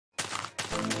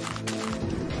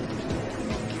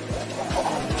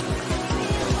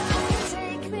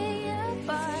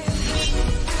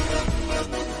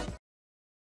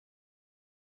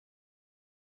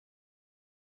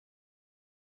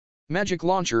Magic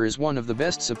Launcher is one of the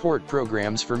best support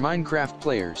programs for Minecraft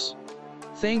players.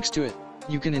 Thanks to it,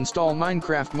 you can install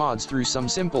Minecraft mods through some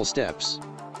simple steps.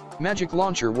 Magic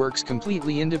Launcher works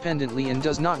completely independently and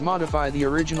does not modify the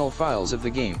original files of the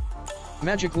game.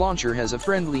 Magic Launcher has a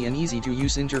friendly and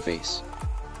easy-to-use interface.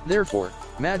 Therefore,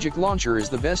 Magic Launcher is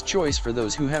the best choice for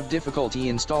those who have difficulty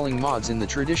installing mods in the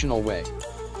traditional way.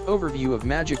 Overview of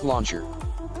Magic Launcher.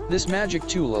 This magic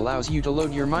tool allows you to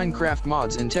load your Minecraft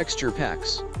mods and texture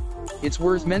packs. It's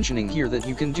worth mentioning here that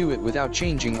you can do it without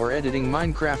changing or editing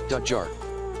minecraft.jar.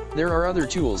 There are other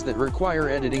tools that require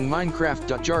editing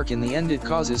minecraft.jar. In the end it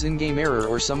causes in-game error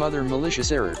or some other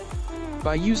malicious error.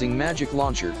 By using Magic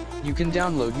Launcher, you can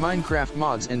download Minecraft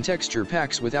mods and texture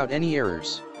packs without any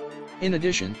errors. In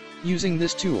addition, using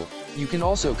this tool, you can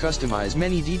also customize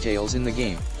many details in the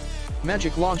game.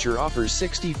 Magic Launcher offers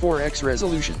 64x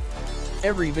resolution.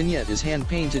 Every vignette is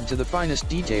hand-painted to the finest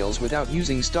details without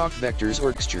using stock vectors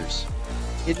or textures.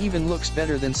 It even looks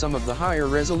better than some of the higher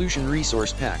resolution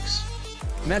resource packs.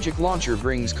 Magic Launcher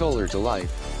brings color to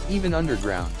life, even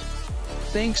underground.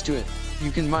 Thanks to it, you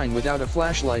can mine without a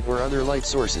flashlight or other light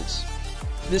sources.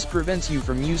 This prevents you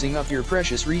from using up your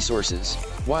precious resources.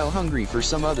 While hungry, for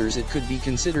some others it could be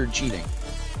considered cheating.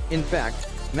 In fact,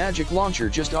 Magic Launcher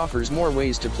just offers more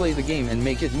ways to play the game and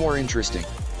make it more interesting.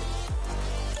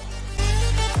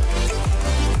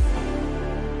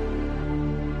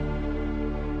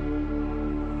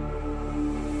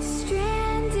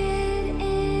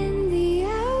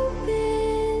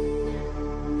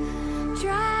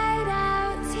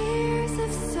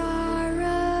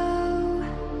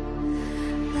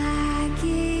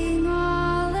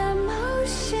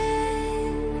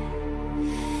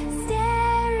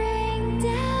 Staring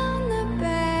down the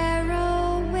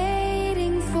barrel,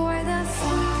 waiting for the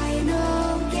fall.